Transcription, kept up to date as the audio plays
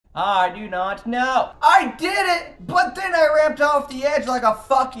I do not know. I did it, but then I ramped off the edge like a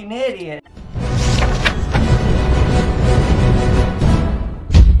fucking idiot.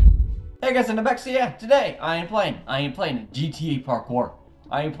 Hey guys, I'm back. So yeah, today I am playing GTA Parkour.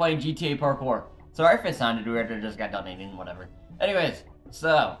 I am playing GTA Parkour. Sorry if it sounded weird, I just got done eating, whatever. Anyways,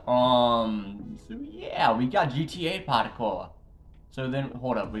 so yeah, we got GTA Parkour. So then,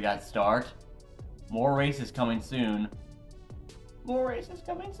 hold up, we got start. More races coming soon. More races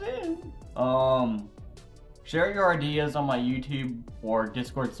coming soon. Share your ideas on my YouTube or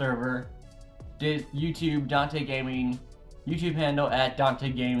Discord server. YouTube Dante Gaming. YouTube handle at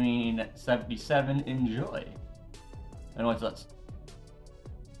Dante Gaming 77. Enjoy. And what's this?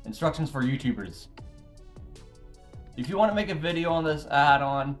 Instructions for YouTubers. If you want to make a video on this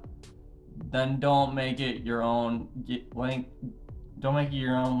add-on, then don't make it your own link. Don't make it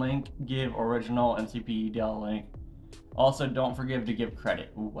your own link. Give original MCPEDL link. Also, don't forget to give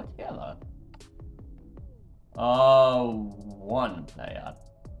credit. Ooh, what's yellow? One player.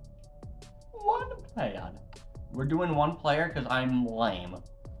 One player. We're doing one player because I'm lame.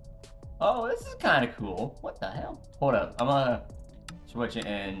 Oh, this is kind of cool. What the hell? Hold up. I'm gonna switch it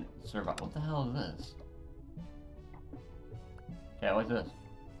and survive. What the hell is this? Okay, what's this?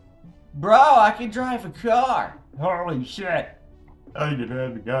 Bro, I can drive a car. Holy shit. I can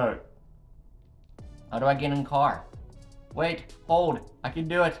drive a car. How do I get in car? Wait, hold. I can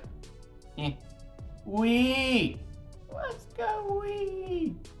do it. Wee! Let's go,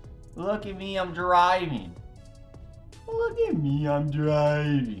 wee! Look at me, I'm driving. Look at me, I'm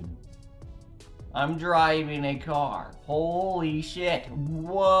driving. I'm driving a car. Holy shit.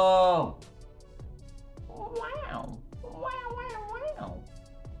 Whoa! Wow. Wow, wow, wow.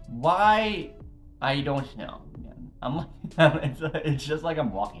 Why? I don't know. I'm like, it's just like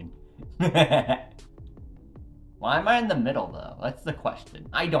I'm walking. Why am I in the middle, though? That's the question.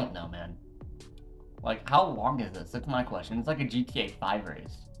 I don't know, man. Like, how long is this? That's my question. It's like a GTA 5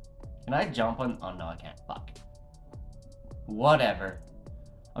 race. Can I jump on? Oh, no, I can't. Fuck. Whatever.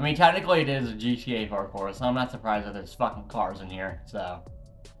 I mean, technically it is a GTA parkour, so I'm not surprised that there's fucking cars in here, so.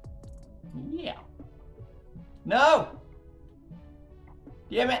 Yeah. No!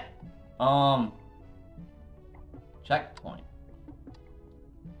 Damn it! Checkpoint.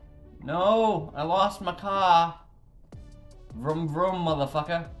 No! I lost my car! Vroom vroom,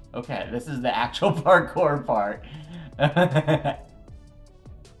 motherfucker. Okay, this is the actual parkour part.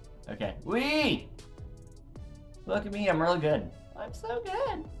 Okay. Whee! Look at me, I'm really good. I'm so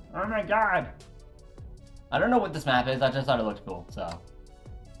good. Oh my god. I don't know what this map is, I just thought it looked cool, so.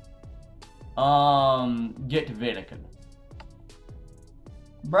 Get vehicle.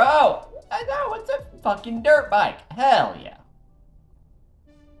 Bro! I know, it's a fucking dirt bike. Hell yeah.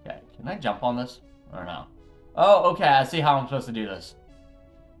 Okay, can I jump on this? Or no? Oh, okay, I see how I'm supposed to do this.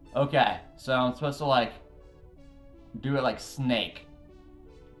 Okay, so I'm supposed to, like, do it like Snake.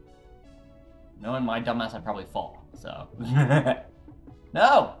 Knowing my dumbass, I'd probably fall, so.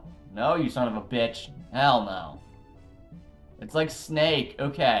 No! No, you son of a bitch. Hell no. It's like Snake.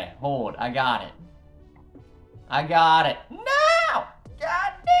 Okay, hold. I got it. I got it. No!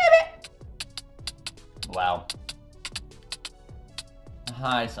 God damn it! Wow.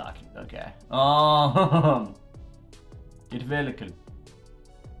 I suck. Okay. Get vehicle.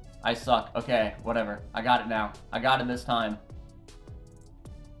 I suck. Okay, whatever. I got it now. I got it this time.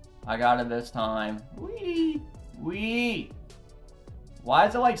 I got it this time. Wee! Wee! Why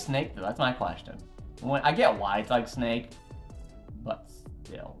is it like Snake though? That's my question. When, I get why it's like Snake, but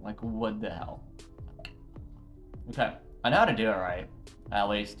still, like what the hell? Okay, I know how to do it right, at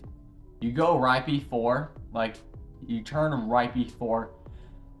least. You go right before, like, you turn right before.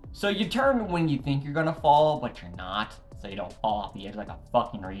 So you turn when you think you're gonna fall, but you're not. So you don't fall off the edge like a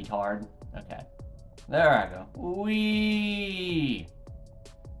fucking retard. Okay. There I go. Wee!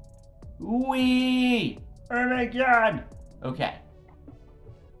 Wee! Oh my god! Okay.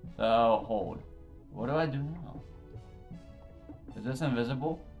 So, hold. What do I do now? Is this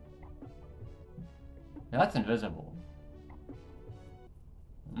invisible? Yeah, that's invisible.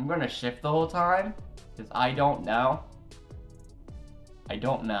 I'm gonna shift the whole time, because I don't know. I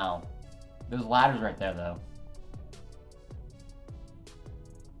don't know. There's ladders right there, though.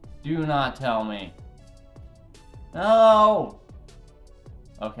 Do not tell me. No!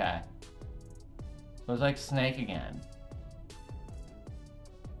 Okay. So it's like Snake again.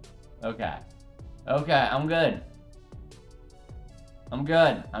 Okay. Okay, I'm good. I'm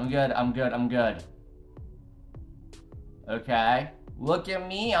good. I'm good. I'm good. I'm good. Okay. Look at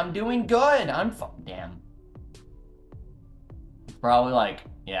me. I'm doing good. Damn. Probably like,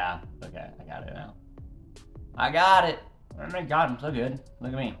 yeah. Okay, I got it now. I got it. Oh my god, I'm so good.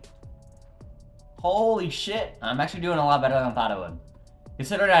 Look at me. Holy shit. I'm actually doing a lot better than I thought I would.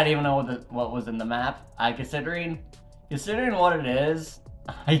 Considering I didn't even know what was in the map, considering what it is,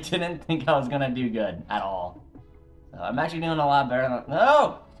 I didn't think I was gonna do good at all. So I'm actually doing a lot better than...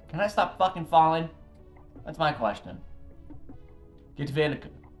 No! Can I stop fucking falling? That's my question. Get to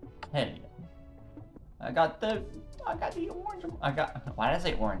vehicle. Hell yeah. I got the orange. Why did I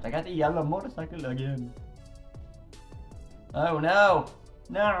say orange? I got the yellow motorcycle again. Oh no!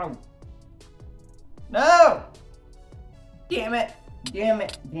 No! No! Damn it! Damn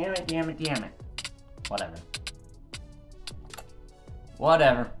it! Damn it! Damn it! Damn it! Whatever.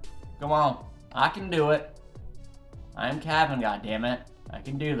 Whatever. Come on. I can do it. I'm Kevin, goddammit. I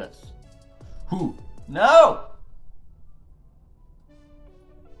can do this. Who? No!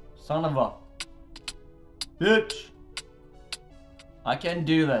 Son of a bitch. I can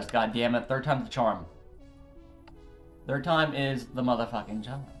do this, goddammit. Third time's the charm. Third time is the motherfucking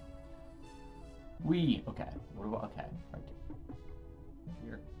charm. Okay. What do I, okay. Right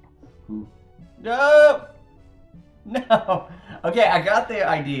here. Who? No! No! Okay, I got the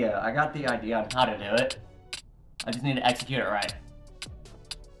idea. I got the idea on how to do it. I just need to execute it right.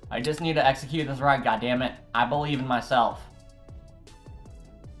 I just need to execute this right, goddammit. I believe in myself.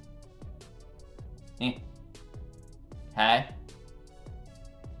 Okay.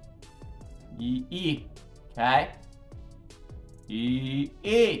 E. Okay. E.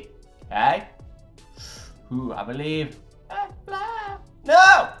 Okay. Ooh, I believe.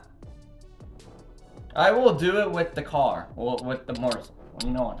 No! I will do it with the car. Well, with the motorcycle.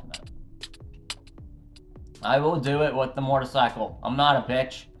 You know what I meant. I will do it with the motorcycle. I'm not a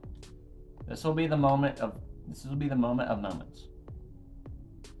bitch. This will be the moment of moments.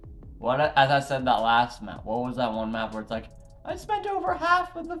 What, as I said that last map, what was that one map where it's like, I spent over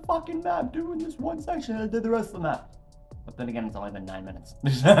half of the fucking map doing this one section and I did the rest of the map. But then again, it's only been 9 minutes.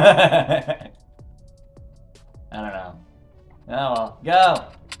 I don't know. Oh well. Go!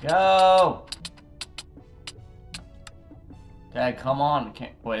 Go! Okay, come on.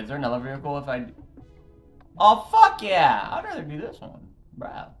 Wait, is there another vehicle if I... Oh, fuck yeah! I'd rather do this one.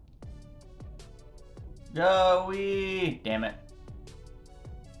 Bro. Go-wee! Damn it.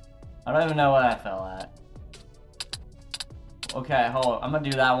 I don't even know what I fell at. Okay, hold on. I'm gonna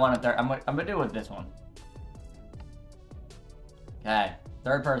do that one. I'm gonna do it with this one. Okay,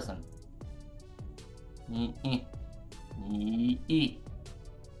 third person.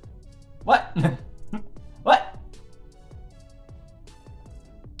 What? What?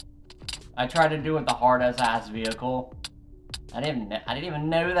 I tried to do it the hardest ass vehicle. I didn't even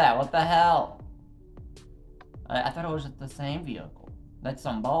know that. What the hell? I thought it was just the same vehicle. That's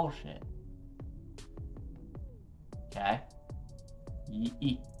some bullshit. Okay.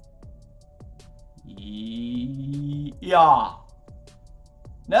 Yeah.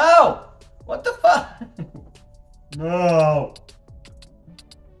 No! What the fuck? No.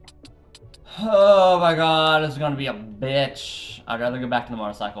 Oh my god, this is gonna be a bitch. I'd rather go back to the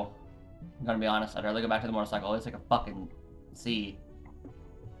motorcycle. I'm gonna be honest, I'd rather go back to the motorcycle. It's like a fucking C.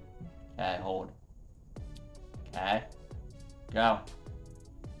 Okay, hold. Okay. Go.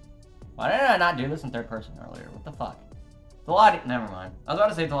 Why did I not do this in third person earlier? What the fuck? It's a lot never mind. I was about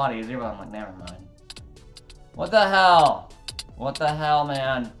to say it's a lot easier, but I'm like, never mind. What the hell? What the hell,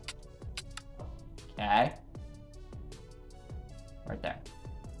 man? Okay. Right there.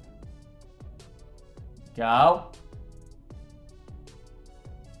 Go.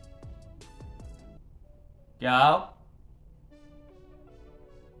 Go.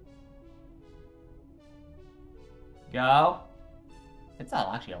 Go. It's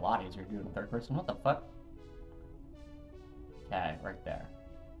actually a lot easier to do in third person. What the fuck? Okay, right there.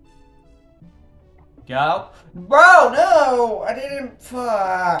 Go. Bro, no! I didn't.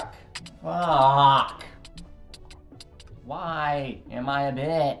 Fuck. Fuck. Why am I a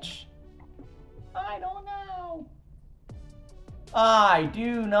bitch? I don't know. I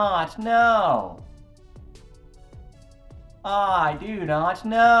do not know. I do not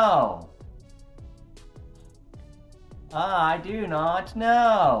know. I do not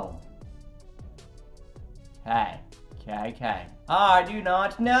know. Okay. Okay. I do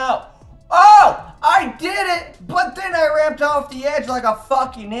not know. Oh! I did it! But then I ramped off the edge like a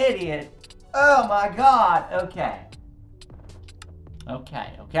fucking idiot. Oh my god. Okay.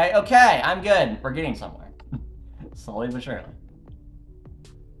 Okay. I'm good. We're getting somewhere. Slowly but surely.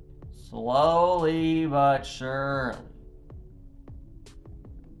 Slowly but surely.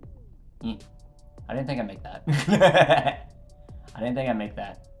 I didn't think I'd make that. I didn't think I'd make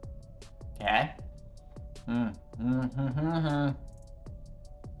that. Okay.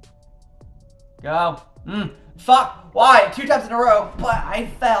 Go. Fuck! Why? 2 times in a row, but I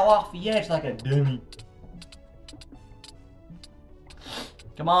fell off the edge like a dummy.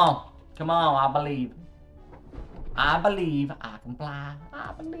 Come on. Come on, I believe. I believe I can fly.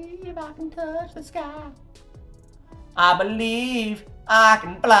 I believe I can touch the sky. I believe I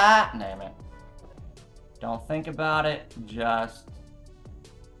can fly. Damn it. Don't think about it. Just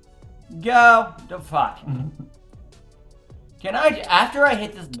go the fuck. Can I, after I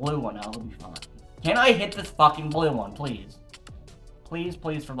hit this blue one, I'll be fine. Can I hit this fucking blue one, please? Please,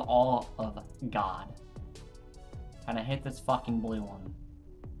 please, for the all of God. Can I hit this fucking blue one?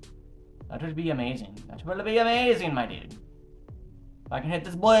 That would be amazing. That would be amazing, my dude. If I can hit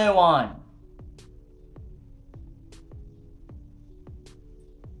this blue one.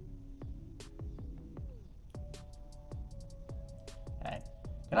 Okay.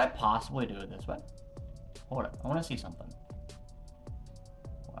 Can I possibly do it this way? Hold up. I want to see something.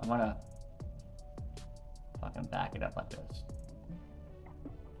 I want to fucking back it up like this.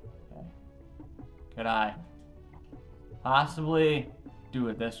 Okay. Could I possibly do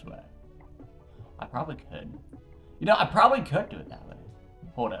it this way? I probably could. You know, I probably could do it that way.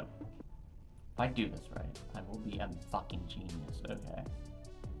 Hold up. If I do this right, I will be a fucking genius. Okay.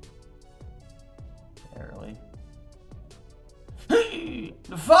 Barely.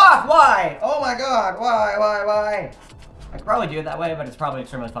 The fuck? Why? Oh my god. Why? I could probably do it that way, but it's probably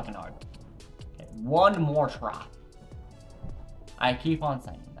extremely fucking hard. Okay, one more try. I keep on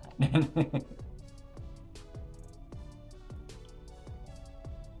saying that.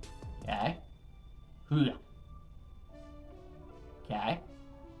 Okay. Hoo-yah. Okay.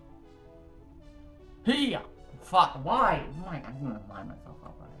 Hee-yah. Fuck, why? I didn't line myself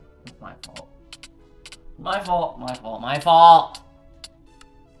up right. It's my fault. My fault, my fault, my fault!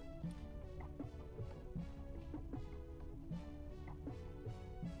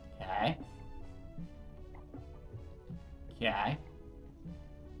 Okay. Okay.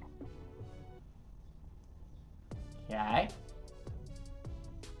 Okay.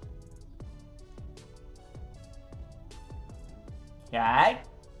 Okay.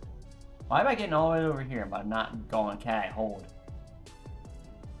 Why am I getting all the way over here but not going? Okay, hold.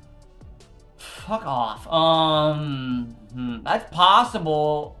 Fuck off. That's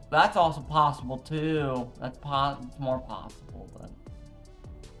possible. That's also possible too. That's more possible, but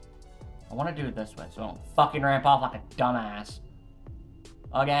I want to do it this way so I don't fucking ramp off like a dumbass.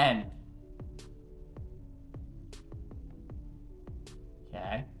 Again.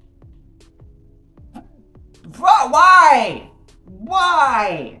 Okay. Bro, why?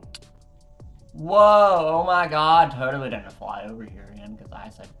 Why? Whoa, oh my god, totally didn't fly over here again because I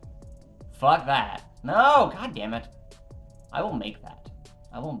said, fuck that. No, god damn it. I will make that.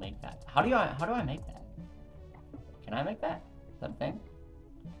 I will make that. How do I make that? Can I make that? Is that a thing?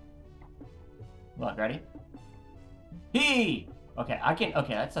 Look, ready? Hee! Okay,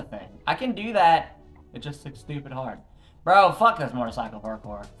 okay, that's a thing. I can do that. It just looks stupid hard. Bro, fuck this motorcycle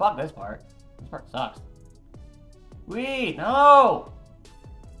parkour. Fuck this part. This part sucks. Wait, no!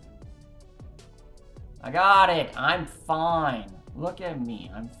 I got it. I'm fine. Look at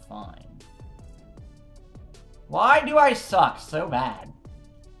me. I'm fine. Why do I suck so bad?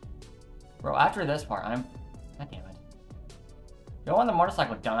 Bro, after this part, God damn it. Go on the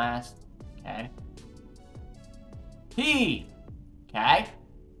motorcycle, dumbass. Okay. He! Okay.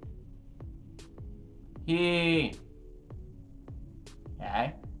 He!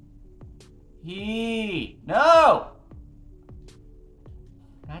 Okay. He! No!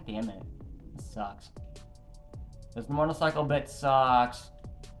 God damn it. This sucks. This motorcycle bit sucks.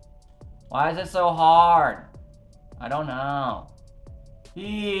 Why is it so hard? I don't know.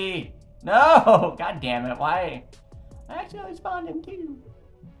 He! No! God damn it, why? I actually spawned him too.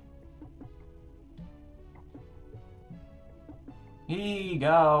 He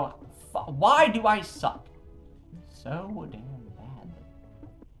go. Why do I suck so damn badly?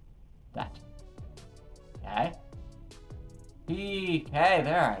 That. Okay. Okay,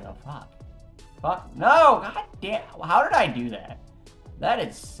 there I go. Fuck. Fuck. No! God damn. How did I do that? That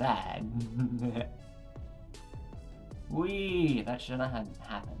is sad. Wee. That shouldn't have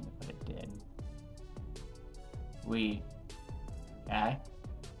happened, but it did. Wee. Okay.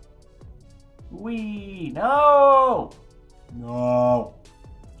 Wee. No! No.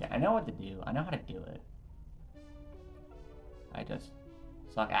 Okay, I know what to do. I know how to do it. I just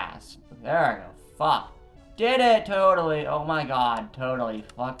suck ass. There I go. Fuck. Did it, totally. Oh my god, totally.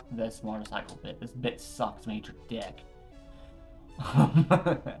 Fuck this motorcycle bit. This bit sucks, major dick.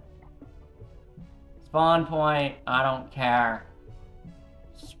 Spawn point, I don't care.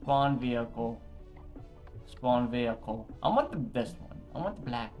 Spawn vehicle. Spawn vehicle. I want this one. I want the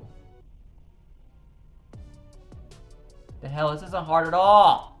black one. The hell, this isn't hard at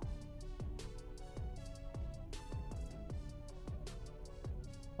all.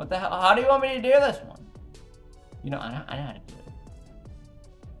 What the hell? How do you want me to do this one? You know, I know how to do it.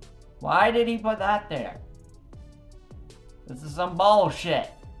 Why did he put that there? This is some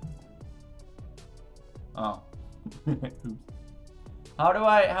bullshit. Oh. How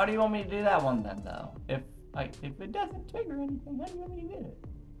do you want me to do that one then, though? If it doesn't trigger anything, how do you want me to do it?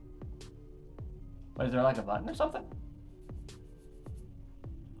 What, is there like a button or something?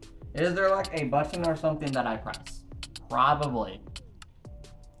 Is there like a button or something that I press? Probably.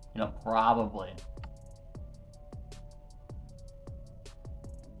 You know, probably.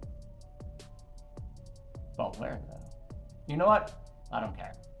 But where though? You know what? I don't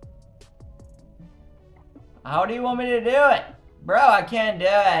care. How do you want me to do it? Bro, I can't do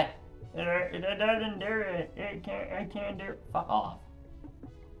it. It doesn't do it. I can't do it. Fuck off.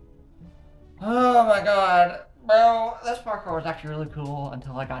 Oh my god. Bro, this parkour was actually really cool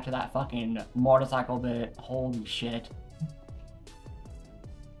until I got to that fucking motorcycle bit. Holy shit.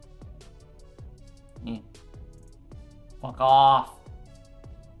 Fuck off.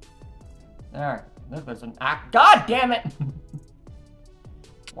 There. This was an act. God damn it!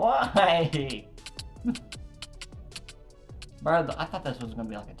 Why? Bro, I thought this was gonna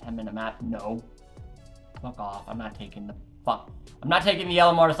be like a 10-minute map. No. Fuck off. I'm not taking the I'm not taking the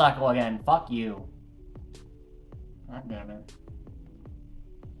yellow motorcycle again. Fuck you. God damn it.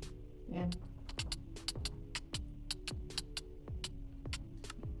 Yeah.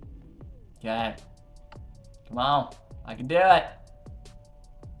 Okay. Come on. I can do it.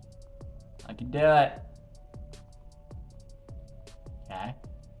 I can do it. Okay.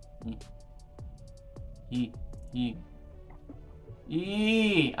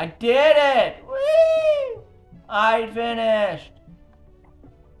 I did it! Whee! I finished.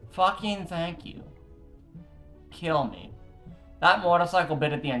 Fucking thank you. Kill me. That motorcycle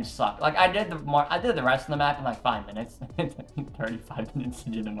bit at the end sucked. Like I did the rest of the map in like 5 minutes. 35 minutes to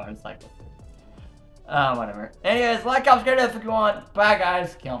do the motorcycle bit. Whatever. Anyways, like, subscribe if you want. Bye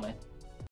guys. Kill me.